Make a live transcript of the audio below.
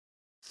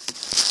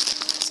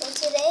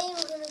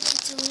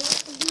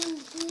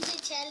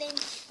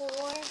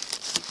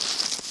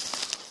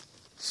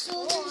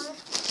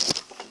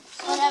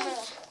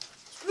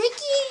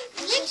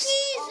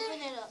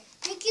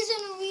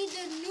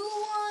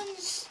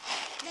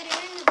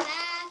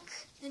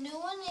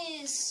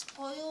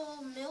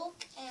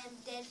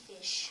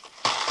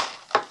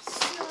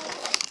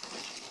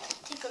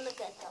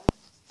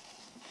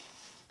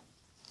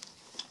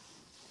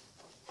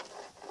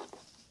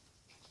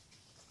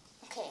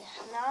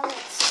now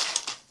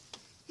let's...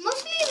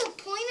 Mostly the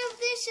point of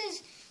this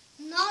is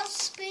not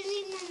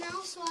spitting them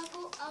out, so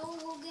I will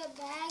go get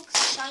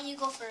bags. Shawn, you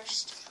go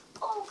first.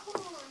 Oh,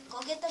 come on. Go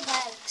get the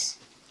bags.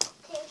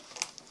 Okay.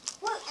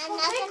 What? I'm the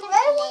not big gonna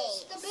red play.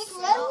 ones? The big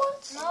red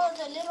ones? No,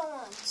 the little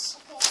ones.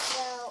 Okay.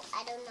 So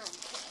I don't know.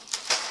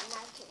 I'm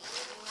not kidding.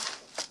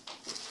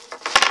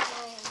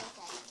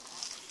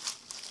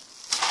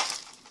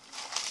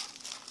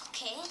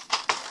 Okay.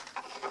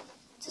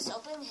 Just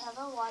open. We have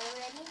our water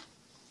ready.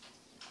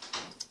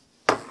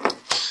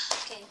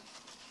 Okay.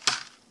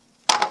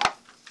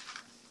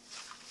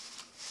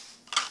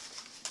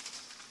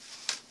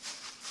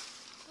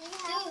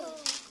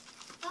 Dude,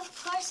 of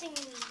course I need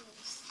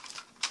this.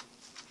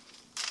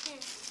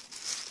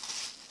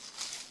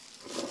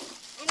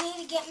 I need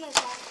to get my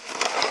bag.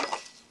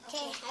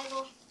 Okay, I go.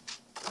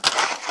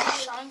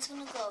 Shawn's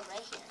gonna go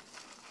right here.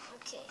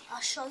 Okay.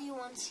 I'll show you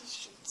once he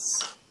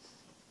shoots.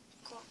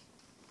 Go.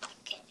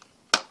 Okay.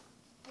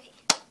 Wait.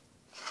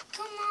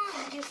 Come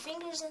on. Your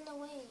finger's in the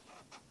way.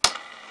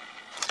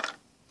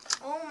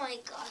 Oh my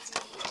god,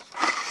 dude.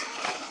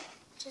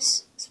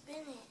 Just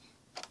spin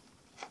it.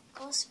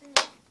 Go spin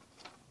it.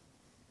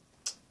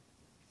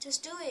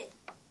 Just do it.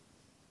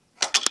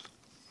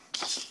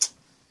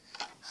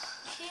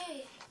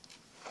 Okay.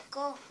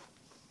 Go.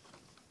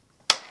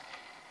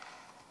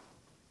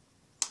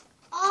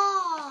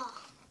 Oh.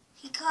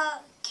 He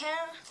got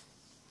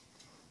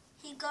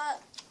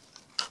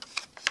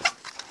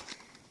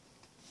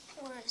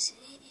where is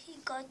it? He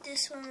got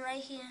this one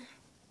right here.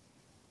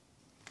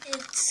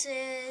 It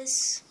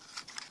says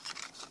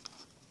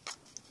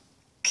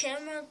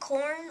caramel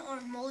corn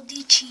or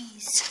moldy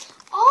cheese.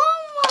 Oh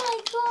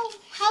my god.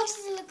 How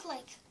does it look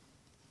like?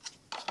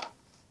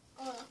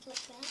 Oh, look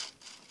like that.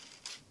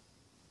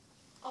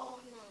 Oh,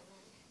 no.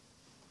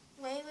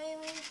 Wait.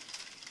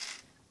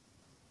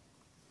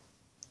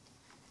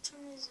 Which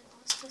one is it?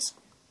 What's this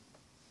one?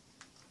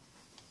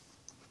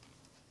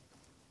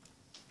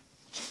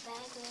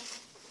 Bag ready.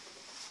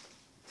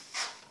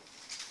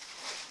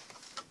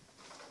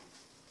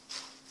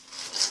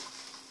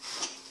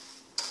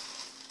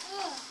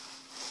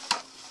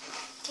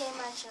 Okay,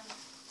 my turn.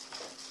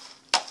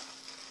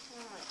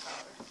 Oh my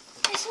god.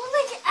 It smells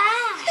like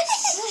ass.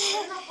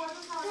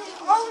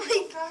 Oh my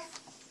god.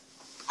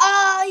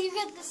 Oh, you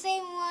got the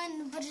same one,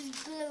 but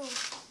it's blue.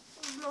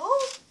 Blue?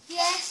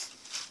 Yes.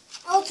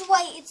 Oh, it's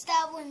white. It's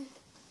that one.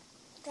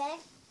 Okay.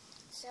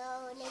 So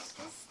let's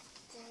just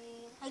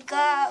I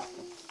got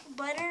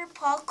butter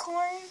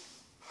popcorn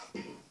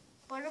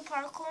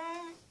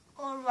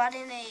or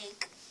rotten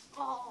egg.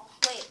 Oh.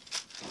 Wait.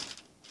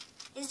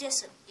 Is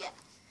this it? Yeah.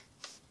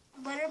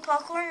 Butter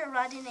popcorn or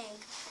rotten egg?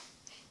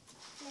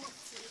 Let's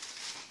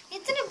see.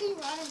 It's gonna be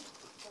rotten.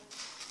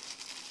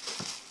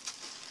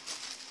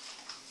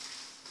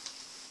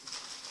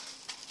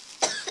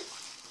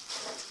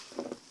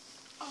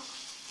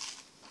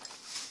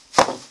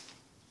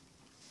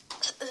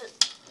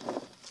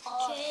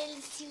 Okay,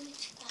 let's see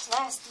which. That's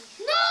nasty.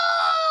 No!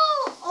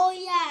 Oh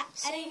yeah.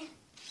 See?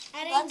 I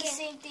Got didn't the get.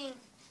 same thing.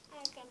 I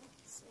got the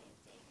same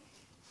thing.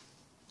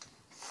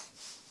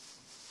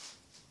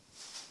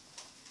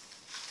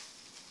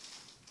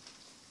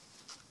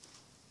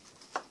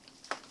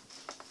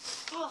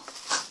 Oh.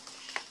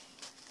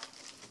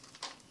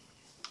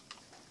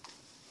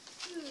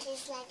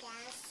 tastes like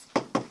ass.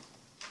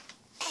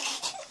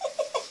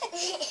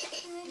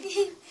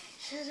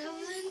 Shut up,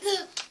 Linda.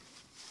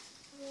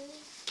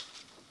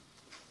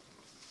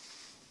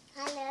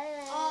 Hello.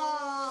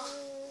 Oh.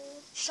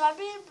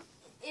 Strawberry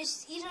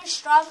is either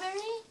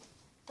strawberry,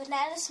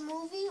 banana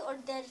smoothie, or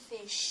dead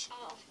fish.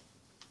 Oh.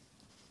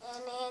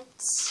 And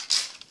it's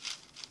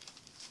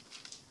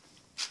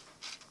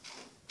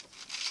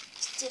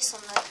this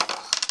one right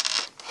here.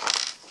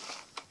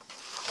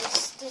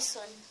 It's this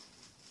one.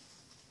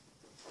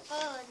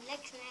 Oh,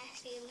 next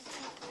nasty. It looks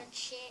like red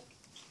shit.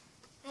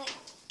 Like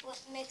what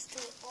next to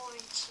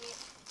orange shit.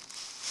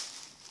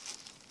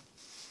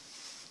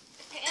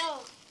 Ew.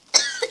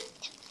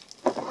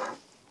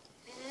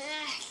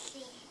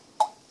 Nasty.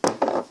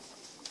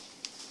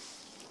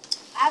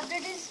 After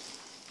this,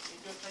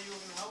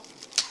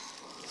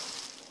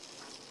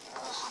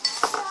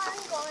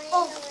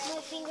 Oh,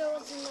 my finger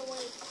was in the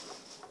way.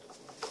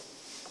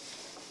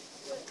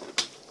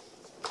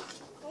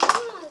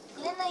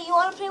 Linda, you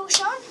want to play with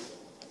Shawn?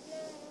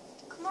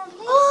 Come on,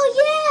 please. Oh,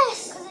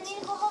 yes! Because I need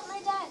to go help my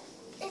dad.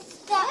 It's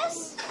that.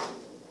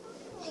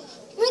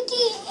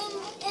 Ricky, and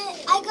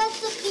I got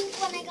the pink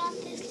one. I got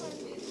this one.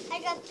 I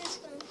got this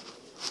one.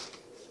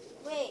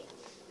 Wait.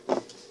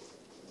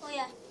 Oh,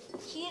 yeah.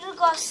 He either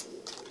got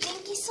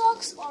Stinky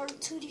Socks or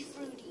Tutti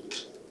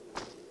Frutti.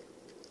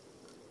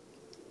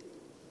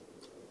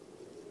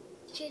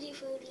 Tutti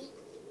Frutti.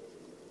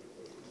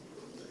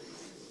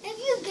 If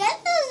you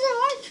get those, they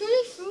are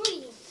Tutti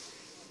Frutti.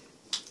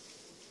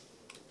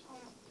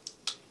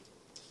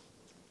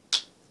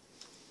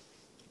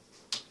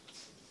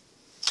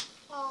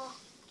 Oh.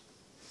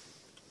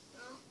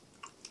 No.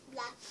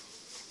 Black.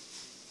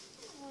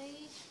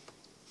 Wait.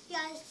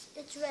 Yeah,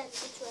 it's red.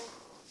 It's red.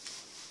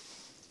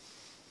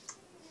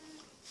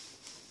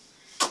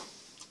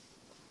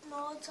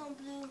 what's on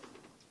blue?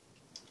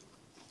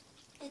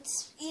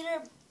 It's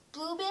either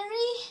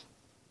blueberry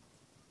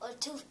or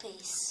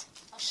toothpaste.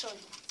 I'll show you.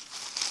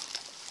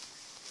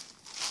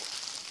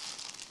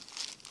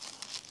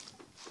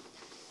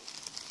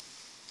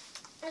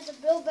 It's a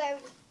blueberry.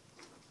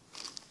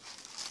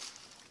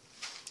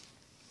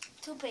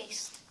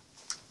 Toothpaste.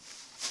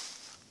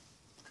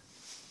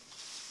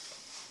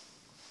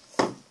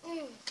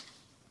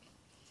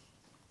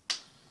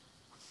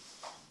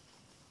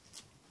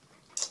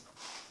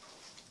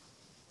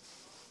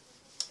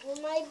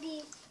 It might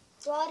be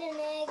rotten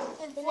egg.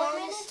 In 4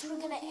 minutes, we're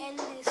gonna end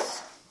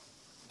this.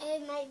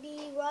 It might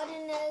be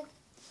rotten egg.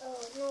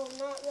 Oh no,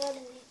 not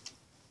rotten egg.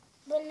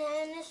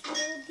 Banana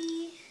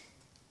smoothie.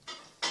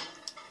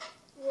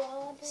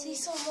 Rotten. See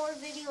some more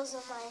videos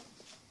of mine.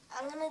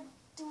 I'm gonna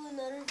do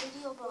another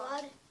video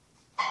about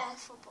flag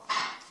football.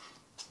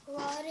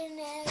 Rotten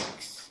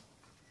eggs.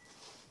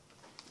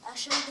 I'll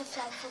show you the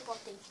flag football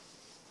thing.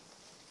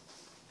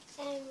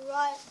 And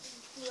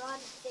rotten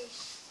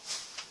fish.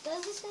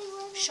 Does it say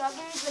rotten?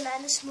 Strawberry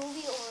banana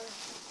smoothie or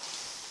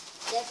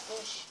dead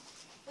fish.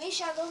 Wait,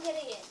 Sean, go get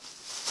it again.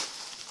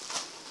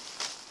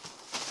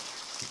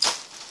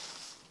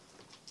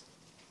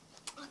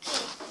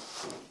 Okay.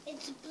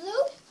 It's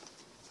blue?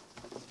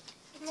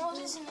 No, it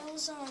isn't. It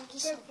was on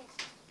this one.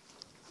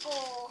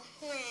 Oh,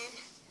 man.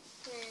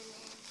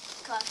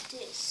 Got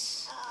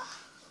this.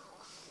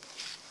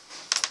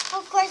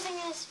 Of course I'm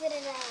going to spit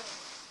it out.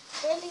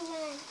 Really,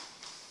 man?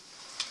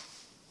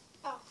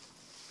 Oh.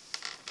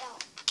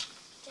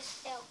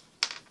 Just L.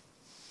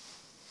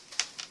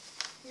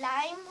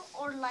 Lime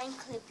or lime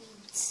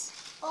clippings?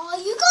 Oh,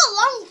 you got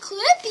long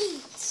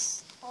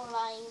clippings. Or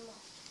lime.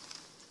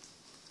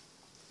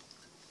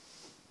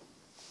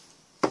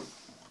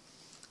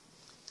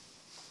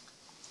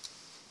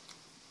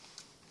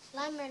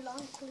 Lime or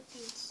long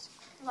clippings.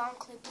 Long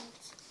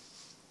clippings.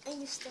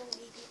 And you still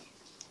eat it.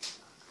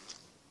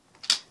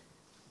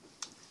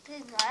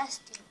 This is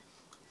nasty.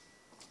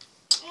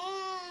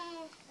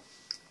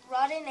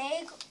 Rotten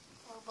egg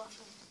or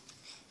buffalo?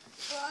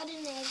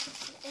 Rotten egg.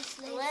 It's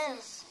like When?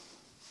 this.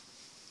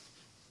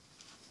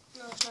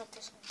 No, it's not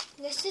this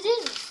one. Yes, it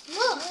is. No,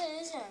 Look.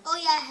 it isn't. Oh,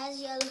 yeah, it has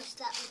yellow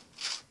stuff.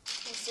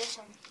 It's this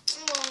one.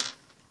 Oh.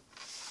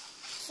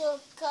 So,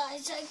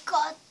 guys, I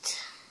got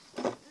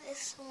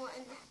this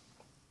one.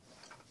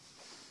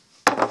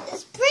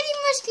 This pretty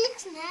much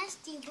looks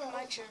nasty, but...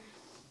 My turn.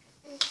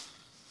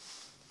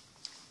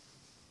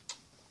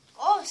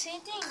 Oh,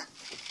 same thing.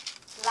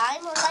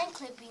 Lime or lime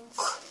clippings?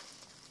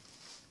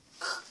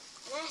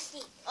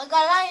 Nasty. I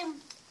got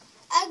lime.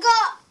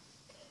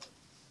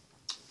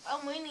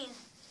 I'm winning.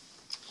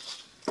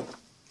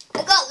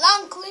 I got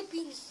long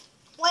clippings.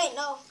 Wait,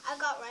 no, I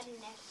got red in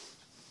there.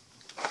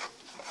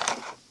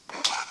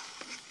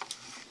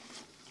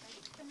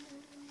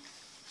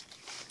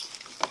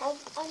 I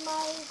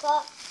might have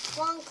got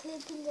long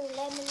clippings and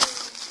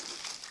lemonade.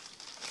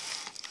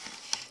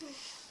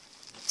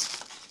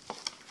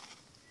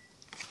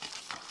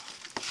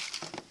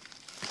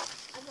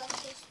 I got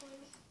this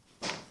one.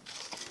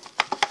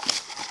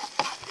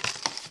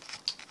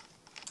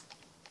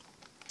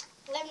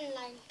 Lemon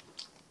lime.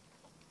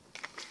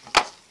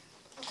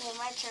 Okay,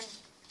 my turn.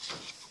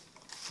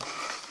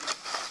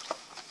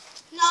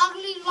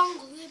 Ugly long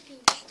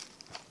clippings.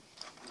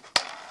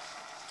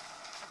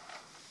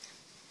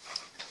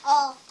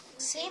 Oh,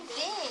 Same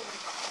thing.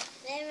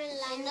 lemon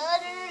lime.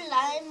 Another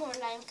lime or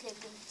lime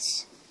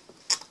clippings.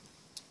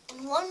 In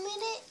 1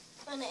 minute,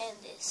 I'm gonna end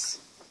this.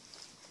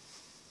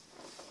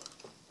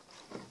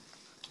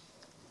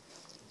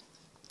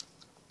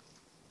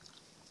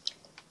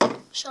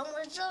 Show me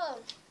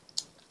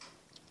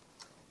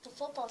the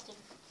football thing.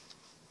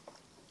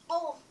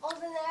 Oh, over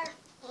there.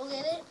 Go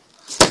get it.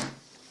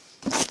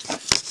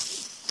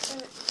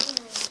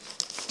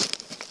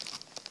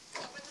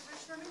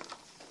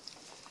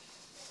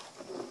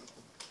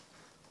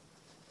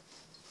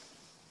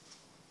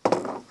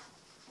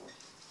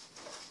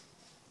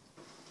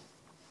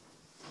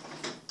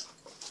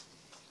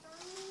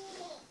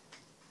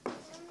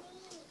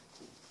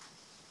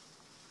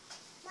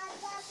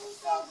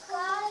 So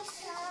guys,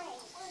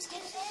 Let's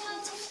get it.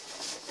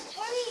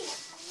 hurry.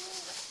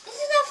 This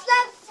is a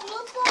flag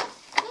football.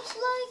 Looks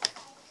like.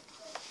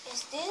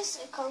 Is this?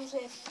 It comes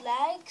with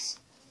flags.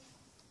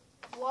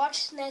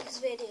 Watch next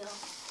video.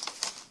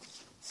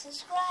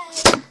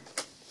 Subscribe.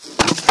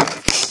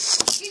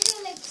 You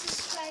can like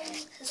subscribe.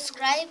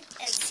 Subscribe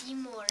and see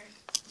more.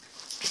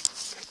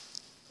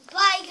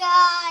 Bye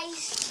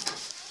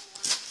guys.